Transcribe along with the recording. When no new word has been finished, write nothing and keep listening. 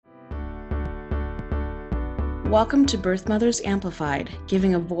Welcome to Birth Mothers Amplified,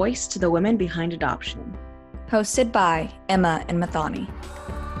 giving a voice to the women behind adoption. Hosted by Emma and Mathani.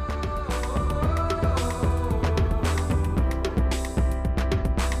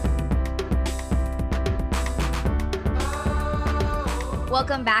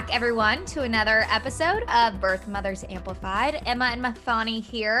 Welcome back, everyone, to another episode of Birth Mothers Amplified. Emma and Mathani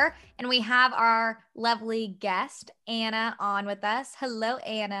here, and we have our lovely guest, Anna, on with us. Hello,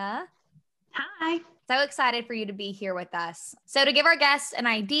 Anna. Hi. So excited for you to be here with us. So to give our guests an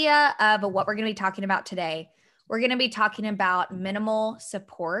idea of what we're going to be talking about today, we're going to be talking about minimal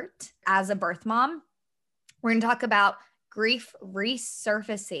support as a birth mom. We're going to talk about grief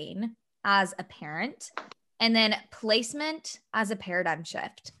resurfacing as a parent, and then placement as a paradigm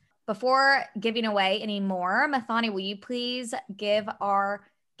shift. Before giving away any more, Mathani, will you please give our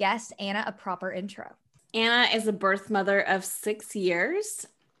guest, Anna, a proper intro? Anna is a birth mother of 6 years.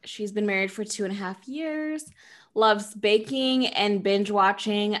 She's been married for 2.5 years, loves baking and binge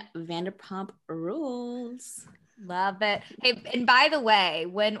watching Vanderpump Rules. Love it. Hey, and by the way,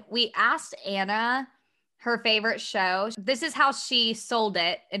 when we asked Anna her favorite show, this is how she sold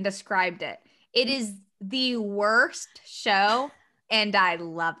it and described it. It is the worst show, and I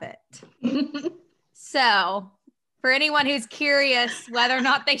love it. So, for anyone who's curious whether or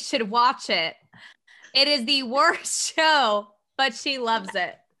not they should watch it, it is the worst show, but she loves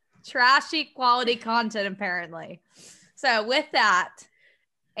it. Trashy quality content, apparently. So with that,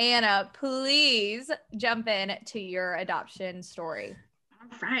 Anna, please jump in to your adoption story.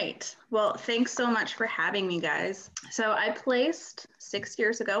 All right. Well, thanks so much for having me, guys. So I placed 6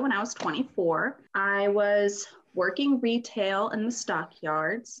 years ago when I was 24. I was working retail in the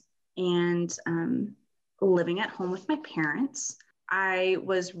stockyards and living at home with my parents. I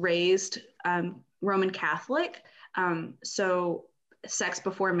was raised Roman Catholic, so sex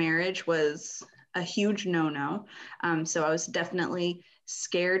before marriage was a huge no-no. So I was definitely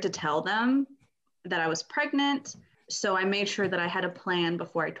scared to tell them that I was pregnant. So I made sure that I had a plan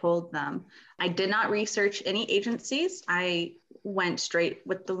before I told them. I did not research any agencies. I went straight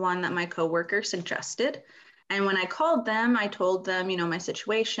with the one that my coworker suggested. And when I called them, I told them, my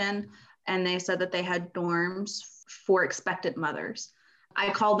situation, and they said that they had dorms for expectant mothers. I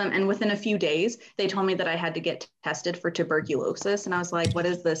called them, and within a few days, they told me that I had to get tested for tuberculosis. And I was like, what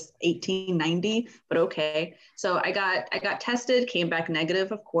is this, 1890? But okay. So I got tested, came back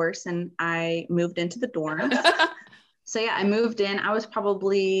negative, of course, and I moved into the dorms. So yeah, I moved in. I was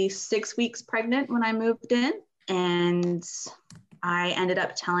probably 6 weeks pregnant when I moved in. And I ended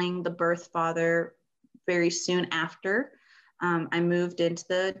up telling the birth father very soon after I moved into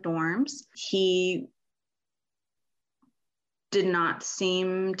the dorms. He did not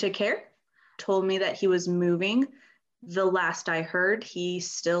seem to care, told me that he was moving. The last I heard, he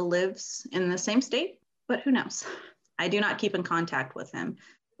still lives in the same state, but who knows? I do not keep in contact with him.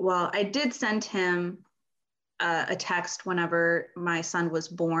 Well, I did send him a text whenever my son was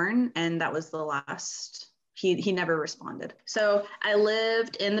born, and that was the last. He never responded. So I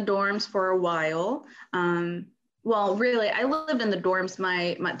lived in the dorms for a while. Well, really, I lived in the dorms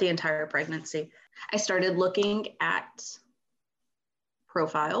the entire pregnancy. I started looking at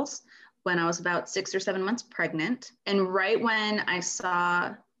profiles when I was about 6 or 7 months pregnant. And right when I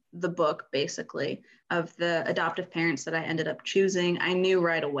saw the book, basically, of the adoptive parents that I ended up choosing, I knew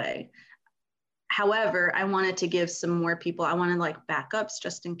right away. However, I wanted to give some more people, I wanted backups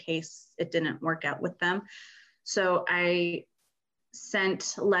just in case it didn't work out with them. So I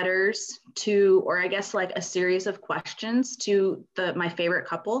sent letters to, or I guess a series of questions to my favorite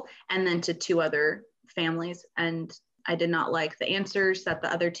couple, and then to 2 other families. And I did not like the answers that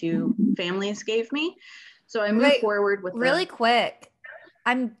the other 2 families gave me. So I moved forward with really quick.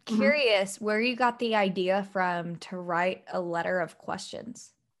 I'm curious where you got the idea from to write a letter of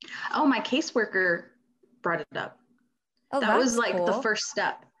questions. Oh, my caseworker brought it up. Oh, that was cool. The first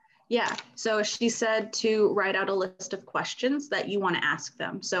step. Yeah. So she said to write out a list of questions that you want to ask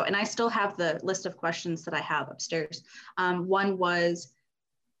them. So, and I still have the list of questions that I have upstairs. One was,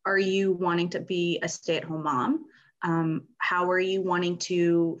 are you wanting to be a stay-at-home mom? How are you wanting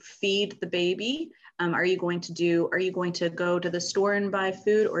to feed the baby? Are you going to go to the store and buy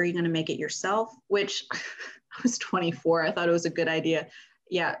food, or are you going to make it yourself? Which I was 24. I thought it was a good idea.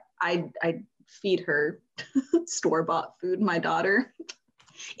 Yeah, I feed her store-bought food, my daughter.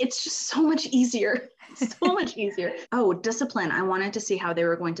 It's just so much easier. So much easier. Oh, discipline. I wanted to see how they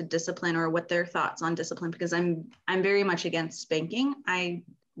were going to discipline, or what their thoughts on discipline, because I'm very much against spanking. I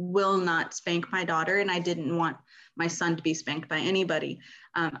will not spank my daughter, and I didn't want my son to be spanked by anybody.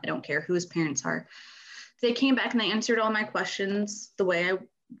 I don't care who his parents are. They came back and they answered all my questions the way I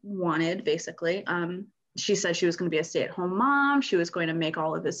wanted, basically. she said she was going to be a stay-at-home mom. She was going to make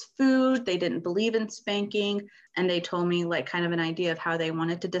all of his food. They didn't believe in spanking. And they told me like kind of an idea of how they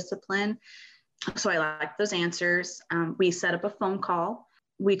wanted to discipline. So I liked those answers. We set up a phone call.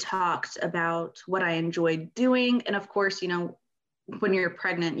 We talked about what I enjoyed doing. And of course, you know, when you're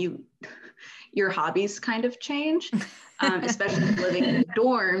pregnant, your hobbies kind of change, especially living in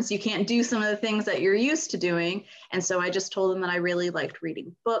dorms. You can't do some of the things that you're used to doing. And so I just told them that I really liked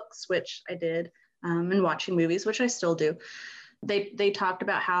reading books, which I did, and watching movies, which I still do. They talked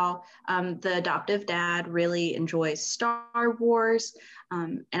about how the adoptive dad really enjoys Star Wars.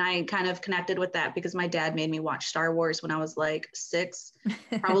 And I kind of connected with that because my dad made me watch Star Wars when I was like 6.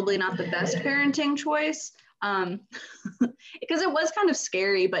 Probably not the best parenting choice, because it was kind of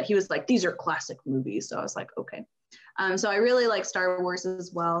scary, but he was like, these are classic movies. So I was like, okay. So I really like Star Wars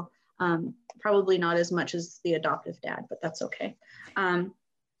as well. Probably not as much as the adoptive dad, but that's okay.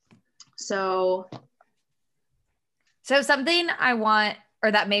 So something I want,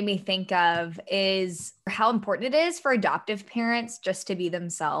 or that made me think of, is how important it is for adoptive parents just to be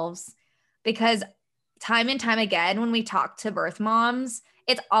themselves. Because time and time again, when we talk to birth moms,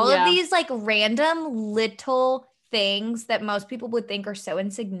 it's all of these like random little things that most people would think are so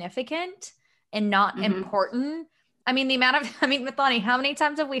insignificant and not important. I mean, Mithani, how many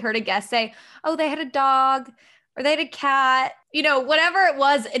times have we heard a guest say, oh, they had a dog or they had a cat, you know, whatever it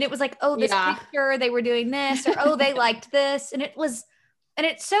was. And it was like, oh, this picture, they were doing this, or, oh, they liked this. And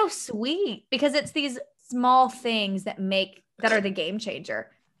it's so sweet because it's these small things that are the game changer.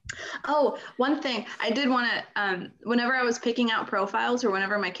 Oh, one thing I did want to, whenever I was picking out profiles, or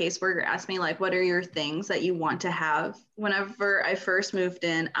whenever my caseworker asked me, like, what are your things that you want to have? Whenever I first moved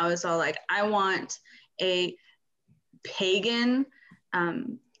in, I was all like, I want a pagan,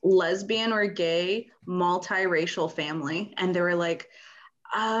 lesbian or gay, multiracial family. And they were like,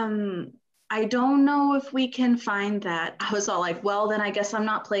 I don't know if we can find that. I was all like, well, then I guess I'm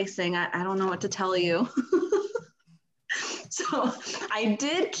not placing. I don't know what to tell you. So I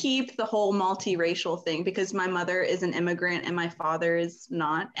did keep the whole multiracial thing because my mother is an immigrant and my father is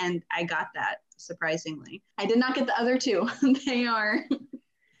not. And I got that, surprisingly. I did not get the other two. They are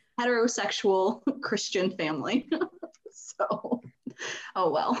heterosexual Christian family. So, oh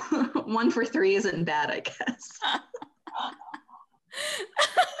well, 1 for 3 isn't bad, I guess.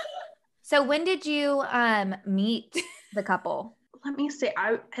 So when did you meet the couple? Let me see.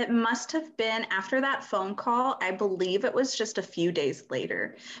 It must have been after that phone call. I believe it was just a few days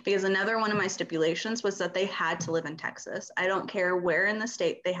later, because another one of my stipulations was that they had to live in Texas. I don't care where in the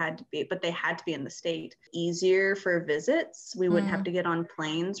state they had to be, but they had to be in the state. Easier for visits. We wouldn't have to get on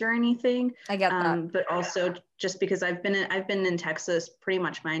planes or anything. I get that. But also just because I've been in Texas pretty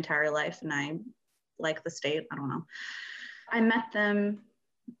much my entire life, and I like the state. I don't know. I met them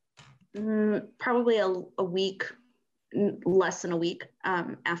probably a week, less than a week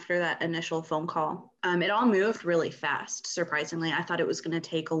after that initial phone call. It all moved really fast, surprisingly. I thought it was going to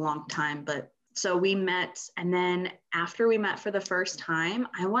take a long time, but so we met. And then after we met for the first time,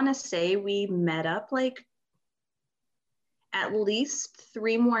 I want to say we met up like at least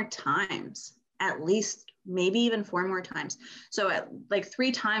 3 more times, at least maybe even 4 more times. So at like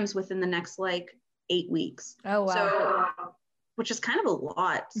 3 times within the next like 8 weeks. Oh, wow. So, which is kind of a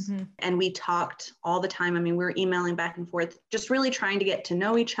lot. And we talked all the time. I mean, we were emailing back and forth, just really trying to get to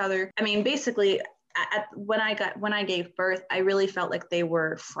know each other. I mean, basically when I gave birth, I really felt like they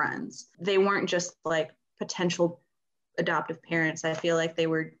were friends. They weren't just like potential adoptive parents. I feel like they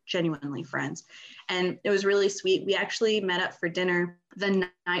were genuinely friends. And it was really sweet. We actually met up for dinner the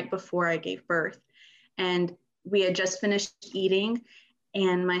night before I gave birth. And we had just finished eating.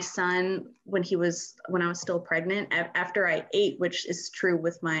 And my son, when I was still pregnant, after I ate, which is true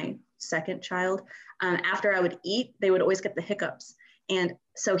with my second child, after I would eat, they would always get the hiccups. And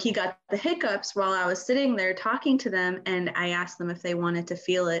so he got the hiccups while I was sitting there talking to them. And I asked them if they wanted to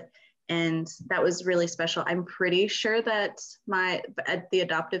feel it. And that was really special. I'm pretty sure that the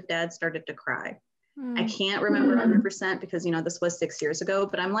adoptive dad started to cry. I can't remember 100% because, you know, this was 6 years ago,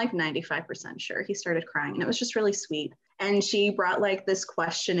 but I'm like 95% sure he started crying, and it was just really sweet. And she brought like this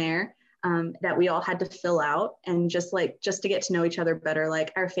questionnaire that we all had to fill out, and just to get to know each other better,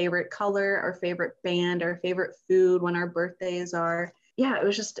 like our favorite color, our favorite band, our favorite food, when our birthdays are. Yeah, it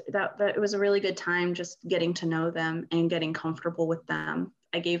was just that it was a really good time just getting to know them and getting comfortable with them.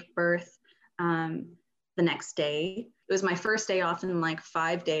 I gave birth the next day. It was my first day off in like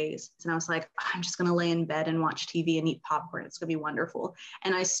 5 days. And I was like, I'm just going to lay in bed and watch TV and eat popcorn. It's going to be wonderful.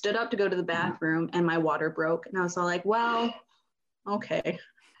 And I stood up to go to the bathroom and my water broke. And I was all like, well, okay.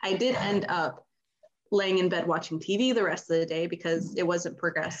 I did end up laying in bed watching TV the rest of the day because it wasn't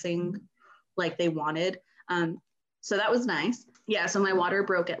progressing like they wanted. So that was nice. Yeah, so my water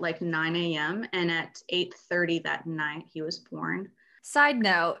broke at like 9 a.m. and at 8:30 that night he was born. Side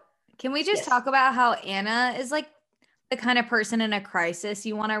note, can we just talk about how Anna is like the kind of person in a crisis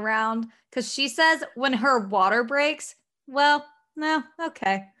you want around? Because she says when her water breaks, well, no,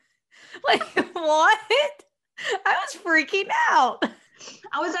 okay. Like, what? I was freaking out.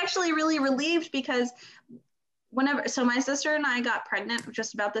 I was actually really relieved because so my sister and I got pregnant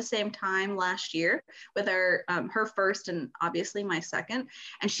just about the same time last year with her first and obviously my second.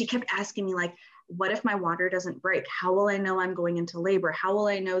 And she kept asking me like, what if my water doesn't break? How will I know I'm going into labor? How will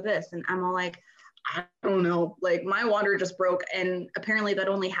I know this? And I'm all like, I don't know. Like my water just broke. And apparently that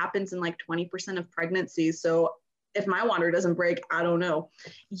only happens in like 20% of pregnancies. So if my water doesn't break, I don't know.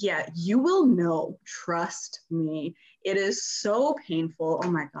 Yeah, you will know. Trust me. It is so painful.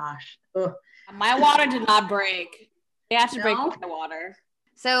 Oh my gosh. Ugh. My water did not break. They had to break my water.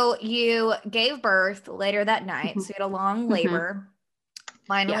 So you gave birth later that night. So you had a long labor,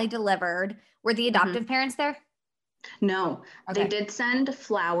 finally delivered. Were the adoptive parents there? No, they did send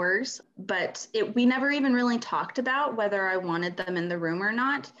flowers, but we never even really talked about whether I wanted them in the room or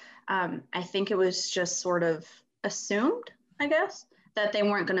not. I think it was just sort of assumed, I guess, that they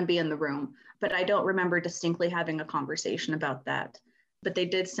weren't going to be in the room, but I don't remember distinctly having a conversation about that. But they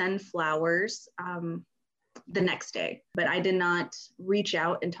did send flowers the next day, but I did not reach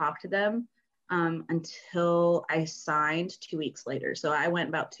out and talk to them until I signed 2 weeks later. So I went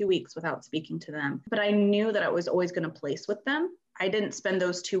about 2 weeks without speaking to them, but I knew that I was always going to place with them. I didn't spend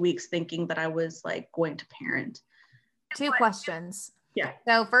those 2 weeks thinking that I was like going to parent. 2 questions. Yeah.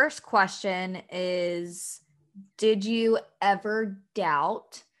 So first question is, did you ever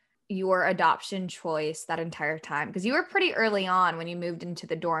doubt your adoption choice that entire time? Because you were pretty early on when you moved into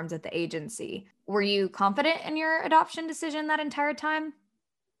the dorms at the agency. Were you confident in your adoption decision that entire time?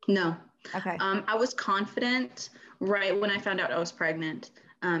 No. Okay. I was confident right when I found out I was pregnant.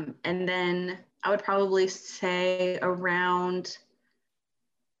 And then I would probably say around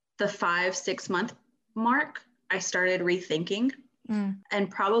the 5-6 month mark, I started rethinking. And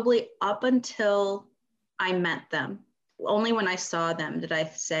probably up until I met them, only when I saw them did I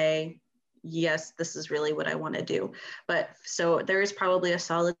say, yes, this is really what I want to do. But so there is probably a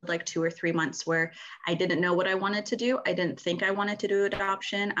solid like 2 or 3 months where I didn't know what I wanted to do. I didn't think I wanted to do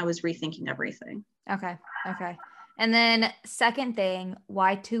adoption. I was rethinking everything. Okay. And then second thing,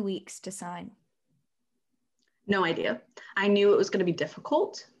 why 2 weeks to sign? No idea. I knew it was going to be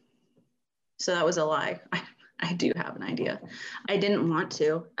difficult. So that was a lie. I do have an idea. I didn't want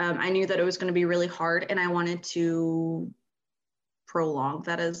to. I knew that it was going to be really hard and I wanted to prolong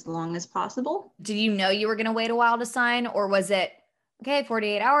that as long as possible. Did you know you were going to wait a while to sign, or was it, okay,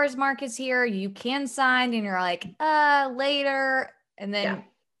 48 hours mark is here, you can sign, and you're like, later, and then,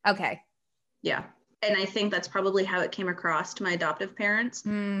 okay. Yeah. And I think that's probably how it came across to my adoptive parents,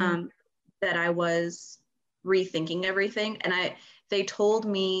 that I was rethinking everything. And they told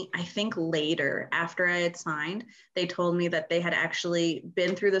me, I think later after I had signed, they told me that they had actually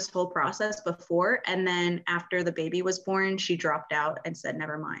been through this whole process before. And then after the baby was born, she dropped out and said,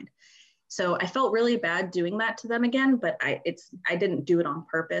 never mind. So I felt really bad doing that to them again, but I didn't do it on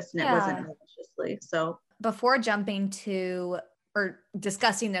purpose and it wasn't maliciously. So before jumping to or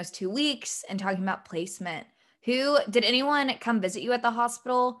discussing those 2 weeks and talking about placement, did anyone come visit you at the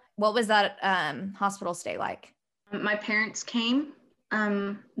hospital? What was that hospital stay like? My parents came.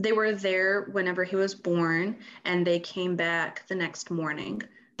 They were there whenever he was born, and they came back the next morning.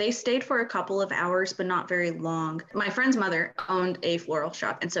 They stayed for a couple of hours, but not very long. My friend's mother owned a floral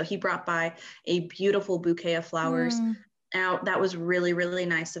shop, and so he brought by a beautiful bouquet of flowers. Now, that was really, really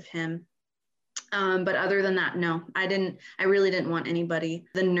nice of him. But other than that, no, I really didn't want anybody.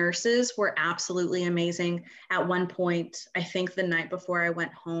 The nurses were absolutely amazing. At one point, I think the night before I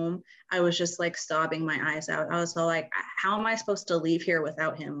went home, I was just like sobbing my eyes out. I was all like, how am I supposed to leave here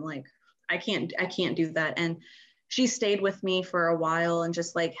without him? Like, I can't do that. And she stayed with me for a while and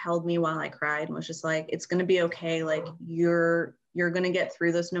just like held me while I cried and was just like, it's going to be okay. Like you're going to get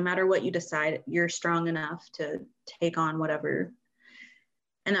through this. No matter what you decide, you're strong enough to take on whatever.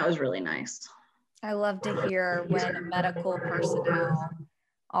 And that was really nice. I love to hear when medical personnel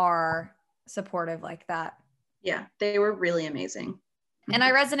are supportive like that. Yeah, they were really amazing. And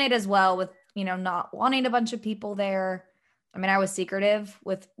I resonate as well with, not wanting a bunch of people there. I mean, I was secretive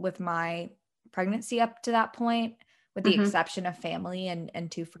with my pregnancy up to that point, with the exception of family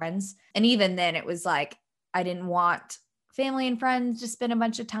and 2 friends. And even then it was like, I didn't want family and friends to spend a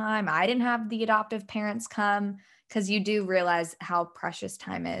bunch of time. I didn't have the adoptive parents come, because you do realize how precious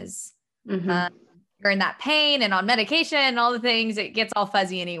time is. you're in that pain and on medication and all the things, it gets all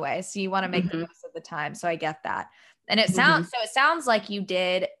fuzzy anyway. So you want to make the most of the time. So I get that. And it sounds like you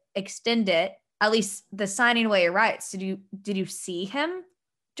did extend it, at least the signing away your rights. Did you see him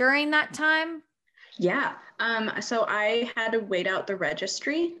during that time? Yeah. So I had to wait out the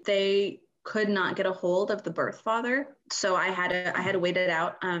registry. They could not get a hold of the birth father. So I had to wait it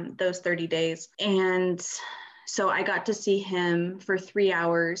out, those 30 days. And so I got to see him for 3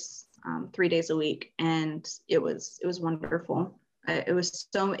 hours, 3 days a week. And it was wonderful. It was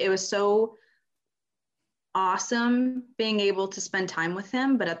so awesome being able to spend time with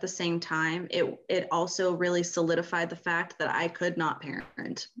him, but at the same time, it also really solidified the fact that I could not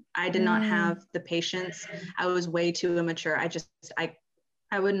parent. I did not have the patience. I was way too immature.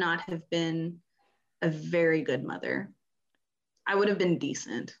 I would not have been a very good mother. I would have been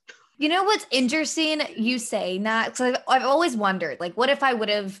decent. You know what's interesting? You saying that, because I've always wondered, like, what if I would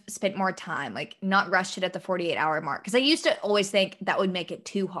have spent more time, like not rushed it at the 48-hour mark? Because I used to always think that would make it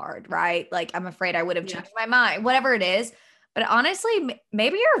too hard, right? Like, I'm afraid I would have changed my mind, whatever it is. But honestly,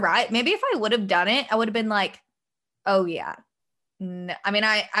 maybe you're right. Maybe if I would have done it, I would have been like, oh yeah. No. I mean,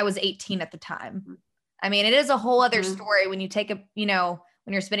 I was 18 at the time. I mean, it is a whole other story when you take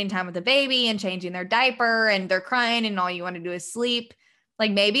when you're spending time with a baby and changing their diaper and they're crying and all you want to do is sleep.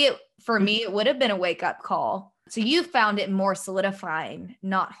 Like maybe for me, it would have been a wake up call. So you found it more solidifying,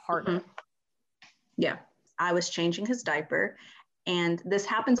 not harder. Yeah. I was changing his diaper, and this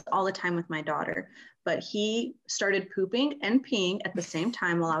happens all the time with my daughter, but he started pooping and peeing at the same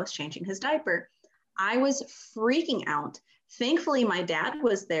time while I was changing his diaper. I was freaking out. Thankfully, my dad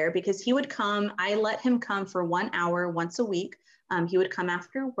was there because he would come. I let him come for 1 hour once a week. He would come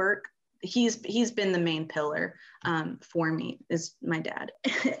after work. He's been the main pillar for me, is my dad.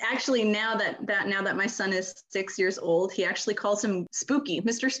 Actually, now that my son is 6 years old, he actually calls him Spooky,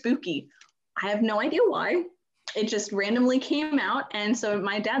 Mr. Spooky. I have no idea why. It just randomly came out. And so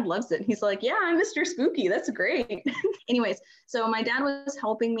my dad loves it. He's like, yeah, I'm Mr. Spooky. That's great. Anyways, so my dad was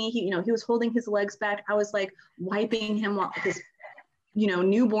helping me. He was holding his legs back. I was like wiping him while his,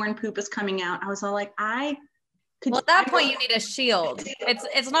 newborn poop is coming out. I was all like, well, at that point, you need a shield.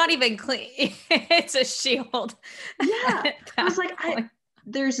 It's not even clean. It's a shield. Yeah. I was like,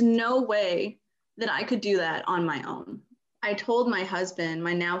 there's no way that I could do that on my own. I told my husband,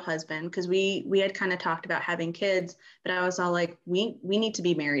 my now husband, because we had kind of talked about having kids, but I was all like, we need to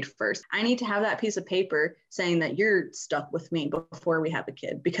be married first. I need to have that piece of paper saying that you're stuck with me before we have a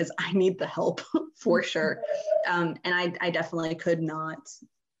kid, because I need the help for sure. And I definitely could not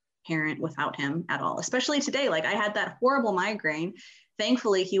parent without him at all, especially today. Like I had that horrible migraine.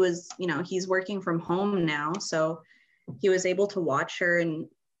 Thankfully, he was, he's working from home now. So he was able to watch her and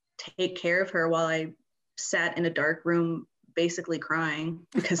take care of her while I sat in a dark room, basically crying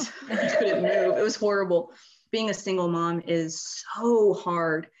because I couldn't move. It was horrible. Being a single mom is so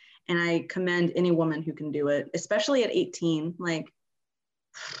hard. And I commend any woman who can do it, especially at 18. Like,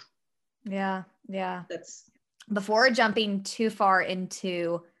 yeah. Before jumping too far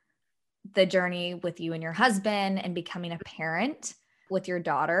into the journey with you and your husband and becoming a parent with your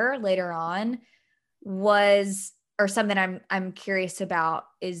daughter later on, something I'm curious about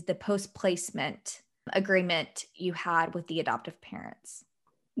is the post-placement agreement you had with the adoptive parents.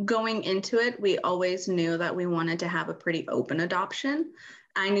 Going into it, we always knew that we wanted to have a pretty open adoption.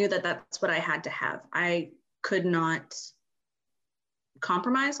 I knew that that's what I had to have. I could not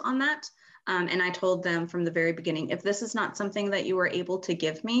compromise on that. And I told them from the very beginning, if this is not something that you are able to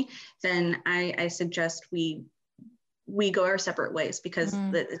give me, then I suggest we go our separate ways, because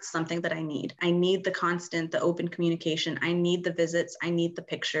it's something that I need. I need the open communication. I need the visits. I need the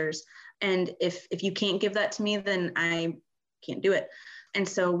pictures. And if you can't give that to me, then I can't do it. And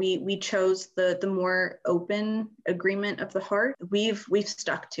so we chose the more open agreement of the heart. We've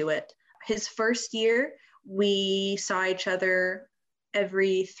stuck to it. His first year, we saw each other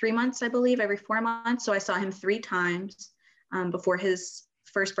every 3 months, I believe, every 4 months. So I saw him 3 times before his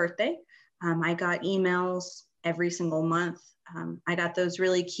first birthday. I got emails every single month. I got those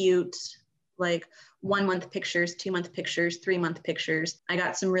really cute, like 1 month pictures, 2 month pictures, 3 month pictures. I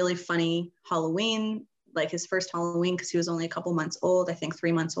got some really funny Halloween, like his first Halloween, because he was only a couple months old, I think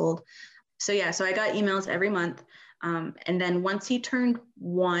 3 months old. So yeah, so I got emails every month. And then once he turned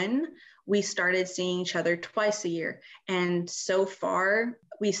 1, we started seeing each other twice a year. And so far,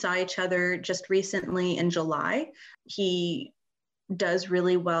 we saw each other just recently in July. He does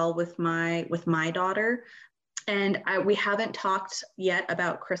really well with my daughter. And we haven't talked yet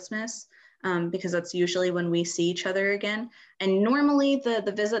about Christmas because that's usually when we see each other again. And normally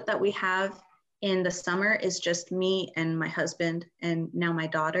the visit that we have in the summer is just me and my husband and now my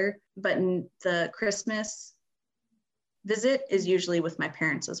daughter. But the Christmas visit is usually with my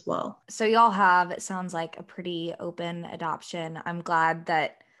parents as well. So y'all have, it sounds like, a pretty open adoption. I'm glad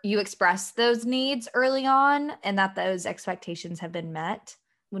that you expressed those needs early on and that those expectations have been met.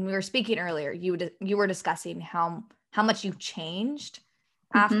 When we were speaking earlier, you were discussing how much you've changed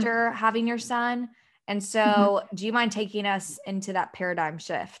after having your son. And so do you mind taking us into that paradigm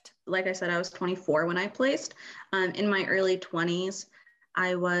shift? Like I said, I was 24 when I placed. In my early 20s,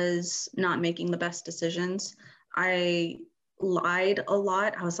 I was not making the best decisions. I lied a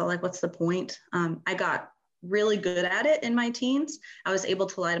lot. I was all like, what's the point? I got really good at it in my teens. I was able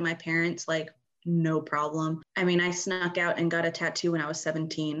to lie to my parents, like, no problem. I mean, I snuck out and got a tattoo when I was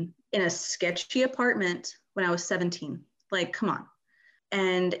 17 in a sketchy apartment when I was 17. Like, come on.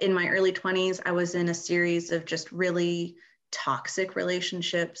 And in my early 20s, I was in a series of just really toxic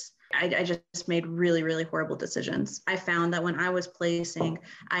relationships. I just made really, really horrible decisions. I found that when I was placing,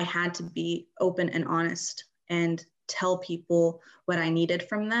 I had to be open and honest and tell people what I needed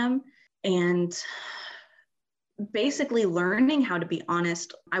from them. And basically learning how to be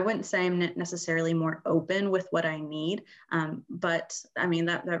honest. I wouldn't say I'm necessarily more open with what I need, but I mean,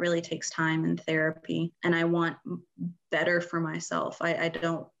 that really takes time and therapy. And I want better for myself. I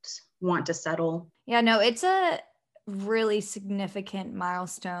don't want to settle. Yeah, no, it's a really significant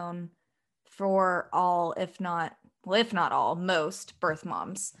milestone for all, if not all, most birth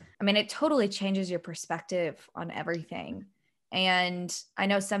moms. I mean, it totally changes your perspective on everything. And I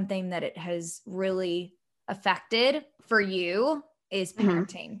know something that it has really affected for you is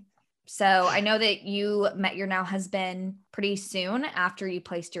parenting. So I know that you met your now husband pretty soon after you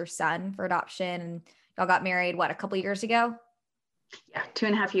placed your son for adoption, and y'all got married, what, a couple years ago? Yeah,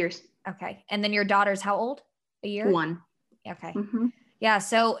 2.5 years. Okay. And then your daughter's how old? A year? 1. Okay. Yeah.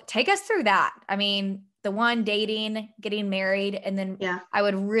 So take us through that. I mean, the one, dating, getting married, and then I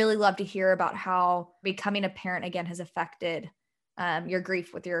would really love to hear about how becoming a parent again has affected your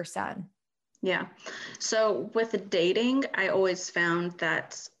grief with your son. Yeah. So with the dating, I always found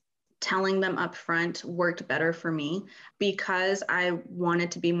that telling them up front worked better for me because I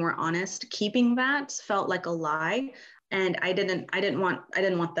wanted to be more honest. Keeping that felt like a lie, and I didn't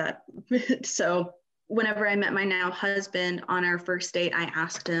want that. So whenever I met my now husband on our first date, I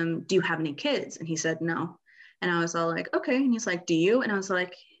asked him, "Do you have any kids?" And he said no. And I was all like, "Okay." And he's like, "Do you?" And I was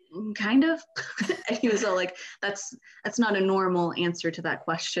like, "Kind of." And he was all like, that's not a normal answer to that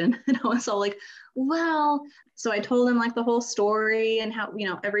question. And I was all like, well, so I told him like the whole story and how,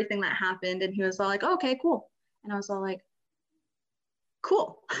 everything that happened. And he was all like, oh, okay, cool. And I was all like,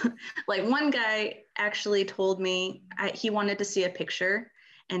 cool. Like one guy actually told me he wanted to see a picture.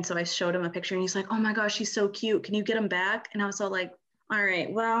 And so I showed him a picture and he's like, oh my gosh, he's so cute. Can you get him back? And I was all like, all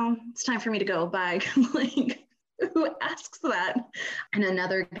right, well, it's time for me to go. Bye. Like, who asks that? And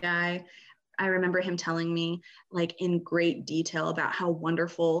another guy, I remember him telling me like in great detail about how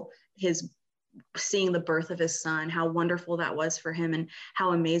wonderful seeing the birth of his son, how wonderful that was for him and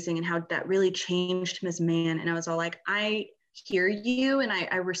how amazing and how that really changed him as a man. And I was all like, I hear you and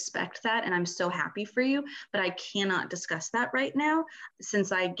I respect that and I'm so happy for you, but I cannot discuss that right now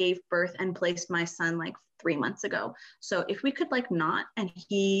since I gave birth and placed my son like 3 months ago. So if we could like not, and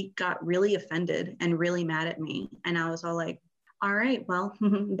he got really offended and really mad at me. And I was all like, all right, well,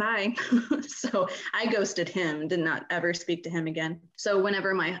 bye. So I ghosted him, did not ever speak to him again. So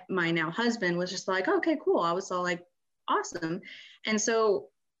whenever my now husband was just like, okay, cool. I was all like, awesome. And so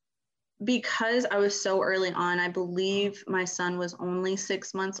because I was so early on, I believe my son was only 7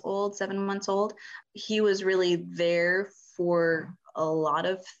 months old. He was really there for a lot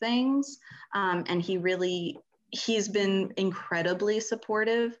of things. And he's been incredibly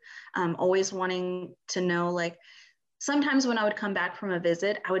supportive, always wanting to know, like, sometimes when I would come back from a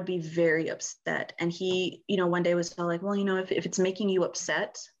visit, I would be very upset. And he, one day was all like, well, if it's making you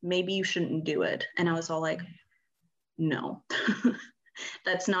upset, maybe you shouldn't do it. And I was all like, no,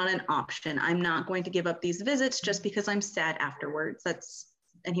 that's not an option. I'm not going to give up these visits just because I'm sad afterwards.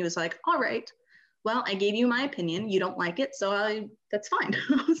 And he was like, all right, well, I gave you my opinion. You don't like it. So that's fine.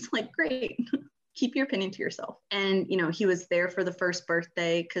 I was like, great, keep your opinion to yourself. And, he was there for the first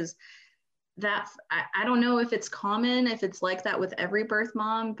birthday because I don't know if it's common, if it's like that with every birth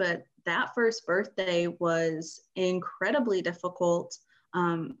mom, but that first birthday was incredibly difficult.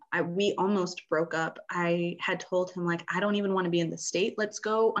 We almost broke up. I had told him, like, I don't even want to be in the state. Let's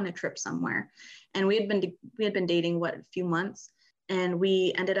go on a trip somewhere. And we had been dating, a few months, and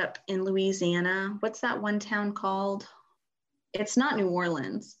we ended up in Louisiana. What's that one town called? It's not New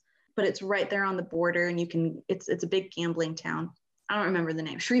Orleans, but it's right there on the border, and it's a big gambling town. I don't remember the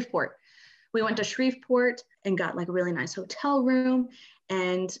name. Shreveport. We went to Shreveport and got like a really nice hotel room.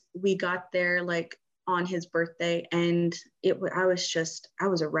 And we got there like on his birthday. And I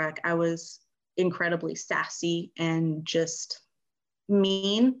was a wreck. I was incredibly sassy and just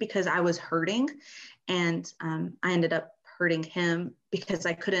mean because I was hurting. And I ended up hurting him because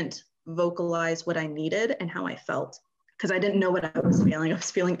I couldn't vocalize what I needed and how I felt because I didn't know what I was feeling. I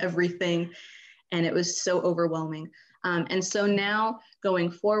was feeling everything and it was so overwhelming. And so now going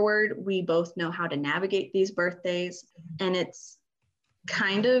forward, we both know how to navigate these birthdays. And it's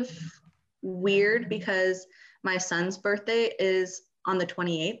kind of weird because my son's birthday is on the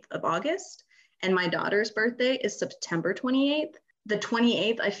 28th of August and my daughter's birthday is September 28th. The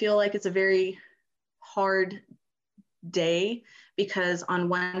 28th, I feel like it's a very hard day because on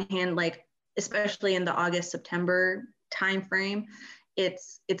one hand, like especially in the August, September timeframe,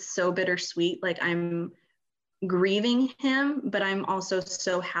 it's so bittersweet. Like I'm grieving him, but I'm also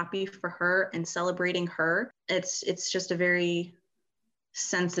so happy for her and celebrating her. It's just a very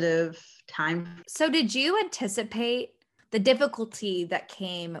sensitive time. So did you anticipate the difficulty that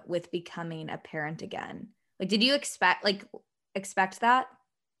came with becoming a parent again? Like, did you expect that?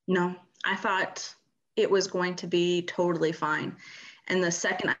 No, I thought it was going to be totally fine. And the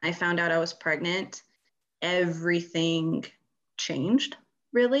second I found out I was pregnant, everything changed,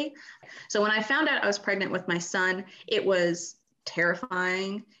 really. So when I found out I was pregnant with my son, it was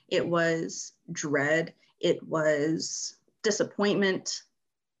terrifying. It was dread. It was disappointment.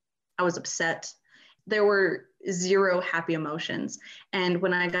 I was upset. There were zero happy emotions. And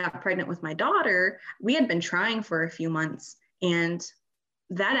when I got pregnant with my daughter, we had been trying for a few months, and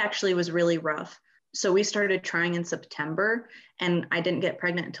that actually was really rough. So we started trying in September, and I didn't get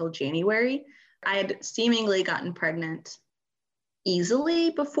pregnant until January. I had seemingly gotten pregnant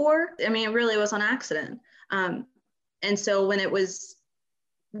easily before. I mean, it really was on accident. And so when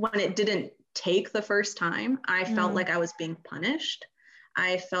it didn't take the first time, I felt like I was being punished.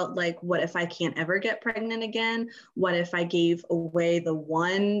 I felt like, what if I can't ever get pregnant again? What if I gave away the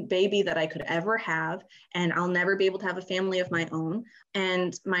one baby that I could ever have and I'll never be able to have a family of my own?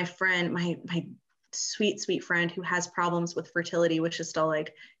 And my friend, my sweet, sweet friend who has problems with fertility, which is still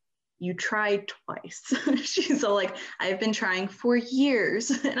like, you tried twice. She's all like, I've been trying for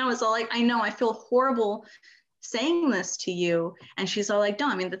years. And I was all like, I know, I feel horrible saying this to you. And she's all like, no,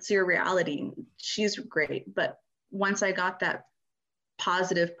 I mean, that's your reality. She's great. But once I got that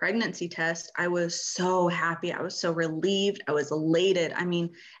positive pregnancy test, I was so happy. I was so relieved. I was elated. I mean,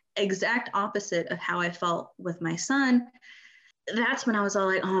 exact opposite of how I felt with my son. That's when I was all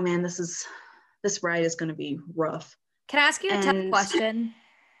like, oh man, this ride is going to be rough. Can I ask you a tough question?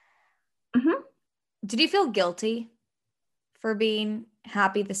 Mm-hmm. Did you feel guilty for being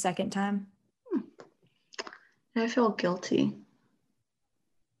happy the second time? Did I feel guilty?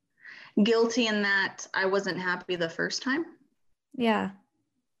 Guilty in that I wasn't happy the first time? Yeah.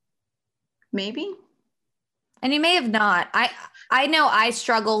 Maybe. And you may have not. I know I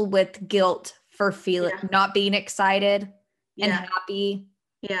struggle with guilt for not being excited and happy.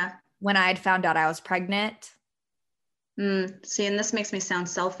 Yeah. When I had found out I was pregnant. See, and this makes me sound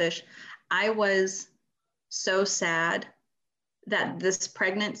selfish. I was so sad that this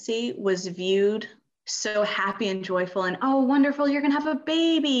pregnancy was viewed so happy and joyful and, oh, wonderful, you're going to have a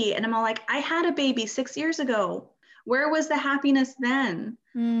baby. And I'm all like, I had a baby 6 years ago. Where was the happiness then?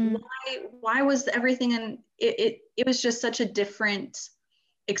 Why was everything? And it was just such a different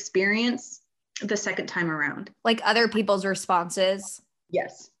experience the second time around. Like other people's responses.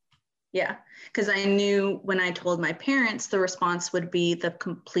 Yes. Yeah. Because I knew when I told my parents, the response would be the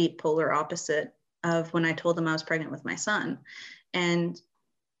complete polar opposite of when I told them I was pregnant with my son. And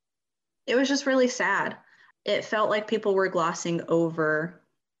it was just really sad. It felt like people were glossing over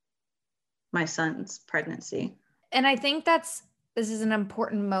my son's pregnancy. And I think this is an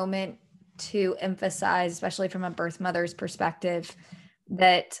important moment to emphasize, especially from a birth mother's perspective,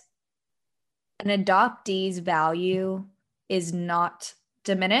 that an adoptee's value is not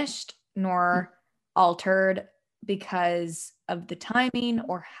diminished nor altered because of the timing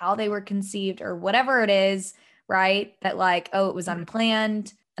or how they were conceived or whatever it is, right? That like, oh, it was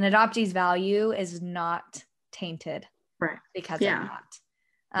unplanned. An adoptee's value is not tainted because of that.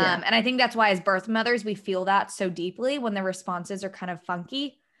 And I think that's why as birth mothers, we feel that so deeply when the responses are kind of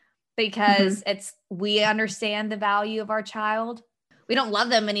funky because we understand the value of our child. We don't love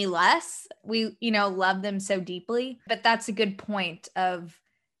them any less. We, love them so deeply, but that's a good point of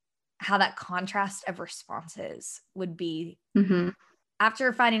how that contrast of responses would be.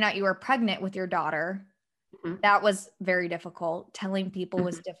 After finding out you were pregnant with your daughter, that was very difficult. Telling people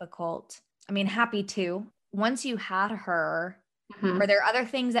was difficult. I mean, happy too. Once you had her, Mhm. Were there other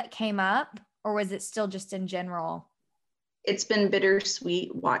things that came up, or was it still just in general? It's been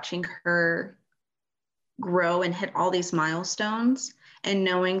bittersweet watching her grow and hit all these milestones and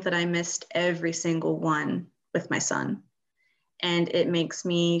knowing that I missed every single one with my son. And it makes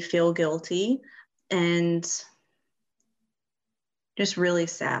me feel guilty and just really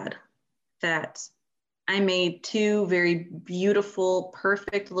sad that I made two very beautiful,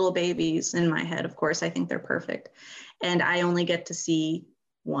 perfect little babies in my head. Of course, I think they're perfect. And I only get to see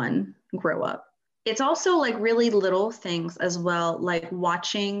one grow up. It's also like really little things as well, like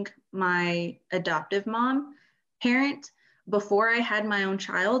watching my adoptive mom parent. Before I had my own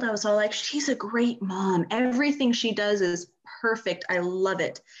child, I was all like, she's a great mom. Everything she does is perfect. I love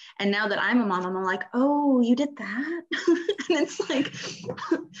it. And now that I'm a mom, I'm all like, oh, you did that? And it's like,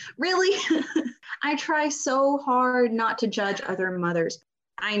 really? I try so hard not to judge other mothers.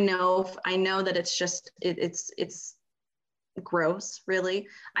 I know that it's just, it's gross, really.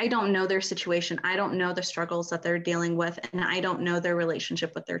 I don't know their situation. I don't know the struggles that they're dealing with, and I don't know their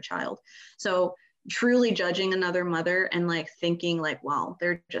relationship with their child. So truly judging another mother and like thinking like, well,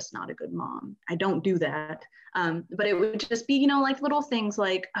 they're just not a good mom. I don't do that. But it would just be, like little things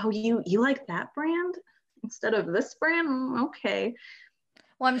like, oh, you like that brand instead of this brand? Okay.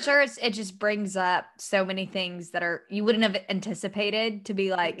 Well, I'm sure it just brings up so many things that you wouldn't have anticipated to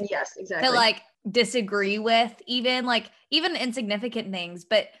be like, yes, exactly. To like disagree with, even insignificant things.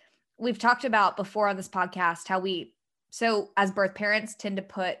 But we've talked about before on this podcast how so as birth parents tend to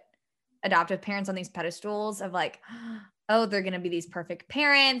put adoptive parents on these pedestals of like, oh, they're going to be these perfect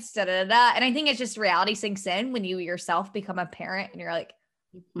parents, da, da, da, da. And I think it's just reality sinks in when you yourself become a parent and you're like,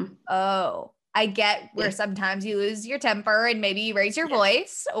 oh, I get where sometimes you lose your temper and maybe you raise your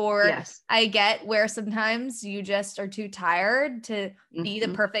voice, or I get where sometimes you just are too tired to be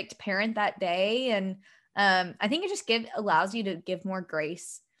the perfect parent that day. And I think it just allows you to give more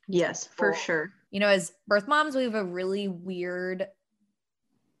grace. Yes, for sure. As birth moms, we have a really weird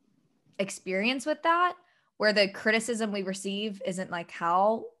experience with that, where the criticism we receive isn't like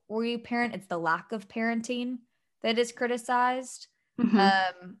how were you parent, it's the lack of parenting that is criticized.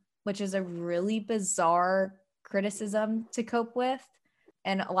 Which is a really bizarre criticism to cope with.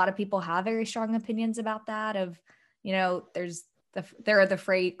 And a lot of people have very strong opinions about that of, there are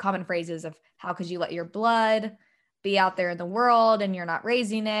the common phrases of how could you let your blood be out there in the world and you're not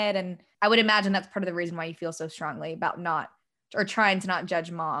raising it. And I would imagine that's part of the reason why you feel so strongly about trying to not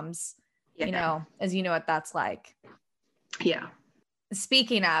judge moms, as you know what that's like. Yeah.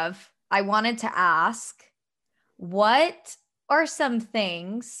 Speaking of, I wanted to ask, what are some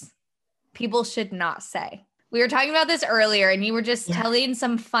things people should not say? We were talking about this earlier and you were just telling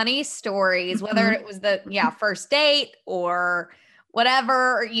some funny stories, whether it was the first date or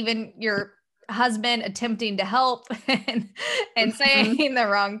whatever, or even your husband attempting to help and saying the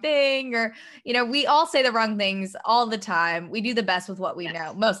wrong thing, or, we all say the wrong things all the time. We do the best with what we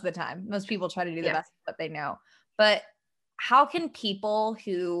know most of the time. Most people try to do the best with what they know. But how can people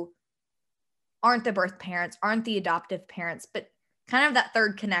who aren't the birth parents, aren't the adoptive parents, but kind of that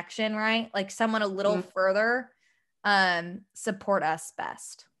third connection, right? Like someone a little further, support us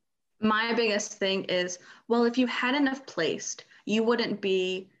best? My biggest thing is, well, if you had enough placed, you wouldn't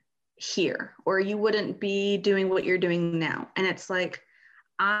be here or you wouldn't be doing what you're doing now. And it's like,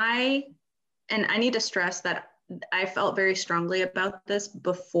 I need to stress that I felt very strongly about this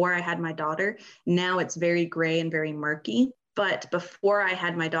before I had my daughter. Now it's very gray and very murky. But before I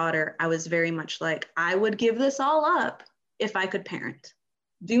had my daughter, I was very much like, I would give this all up if I could parent.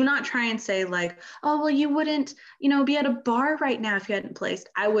 Do not try and say like, oh, well, you wouldn't, be at a bar right now if you hadn't placed.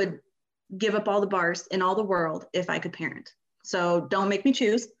 I would give up all the bars in all the world if I could parent. So don't make me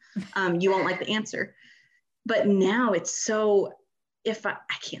choose. You won't like the answer. But now it's so, I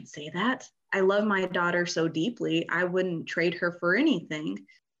can't say that. I love my daughter so deeply. I wouldn't trade her for anything.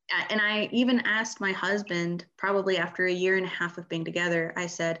 And I even asked my husband, probably after a year and a half of being together, I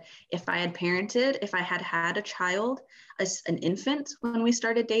said, if I had parented, if I had had a child, an infant when we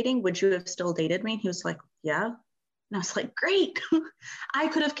started dating, would you have still dated me? He was like, yeah. And I was like, great. I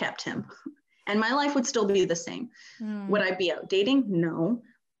could have kept him and my life would still be the same. Would I be out dating? No.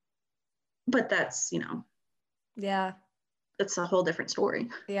 But that's, yeah, that's a whole different story.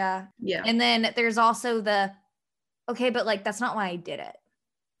 Yeah. Yeah. And then there's also okay, but like, that's not why I did it.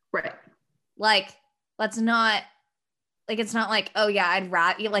 Right. Like, let's not, like, it's not like, oh yeah, I'd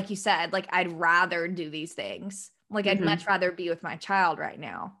rather, like you said, like, I'd rather do these things. Like, I'd much rather be with my child right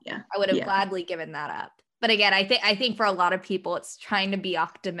now. Yeah. I would have gladly given that up. But again, I think for a lot of people, it's trying to be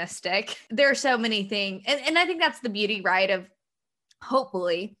optimistic. There are so many things. And I think that's the beauty, right, of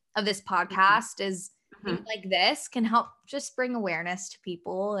hopefully of this podcast is things like this can help just bring awareness to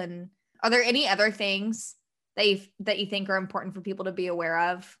people. And are there any other things that you think are important for people to be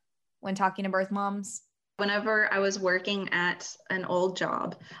aware of when talking to birth moms? Whenever I was working at an old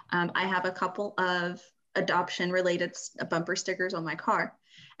job, I have a couple of adoption related bumper stickers on my car.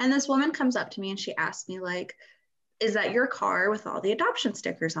 And this woman comes up to me and she asked me, like, is that your car with all the adoption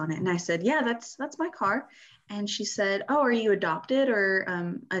stickers on it? And I said, yeah, that's my car. And she said, oh, are you adopted or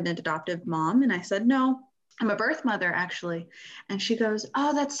an adoptive mom? And I said, no, I'm a birth mother, actually. And she goes,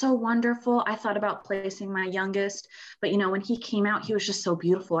 oh, that's so wonderful. I thought about placing my youngest, but when he came out, he was just so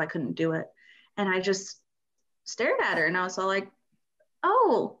beautiful, I couldn't do it. And I just stared at her and I was all like,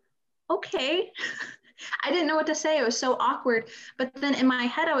 oh, okay. I didn't know what to say. It was so awkward. But then in my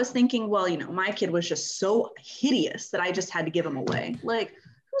head, I was thinking, well, my kid was just so hideous that I just had to give him away. Like,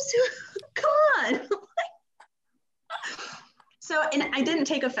 come on. So, and I didn't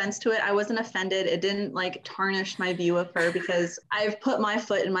take offense to it. I wasn't offended. It didn't like tarnish my view of her because I've put my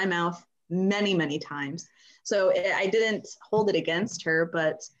foot in my mouth many, many times. So I didn't hold it against her,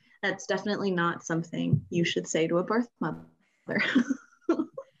 but that's definitely not something you should say to a birth mother.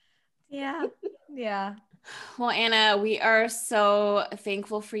 Yeah. Yeah. Well, Anna, we are so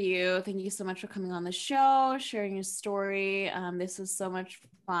thankful for you. Thank you so much for coming on the show, sharing your story. This was so much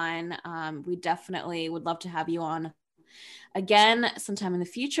fun. We definitely would love to have you on again sometime in the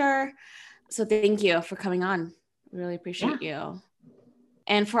future. So thank you for coming on. Really appreciate you.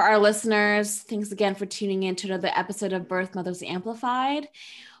 And for our listeners, thanks again for tuning in to another episode of Birth Mothers Amplified.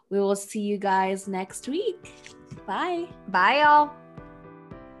 We will see you guys next week. Bye. Bye, y'all.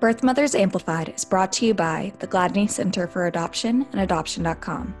 Birth Mothers Amplified is brought to you by the Gladney Center for Adoption and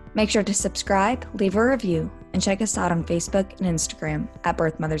Adoption.com. Make sure to subscribe, leave a review, and check us out on Facebook and Instagram at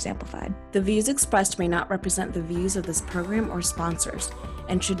Birth Mothers Amplified. The views expressed may not represent the views of this program or sponsors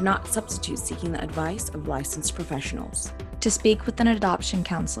and should not substitute seeking the advice of licensed professionals. To speak with an adoption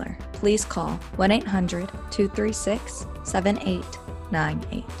counselor, please call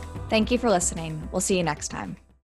 1-800-236-7898. Thank you for listening. We'll see you next time.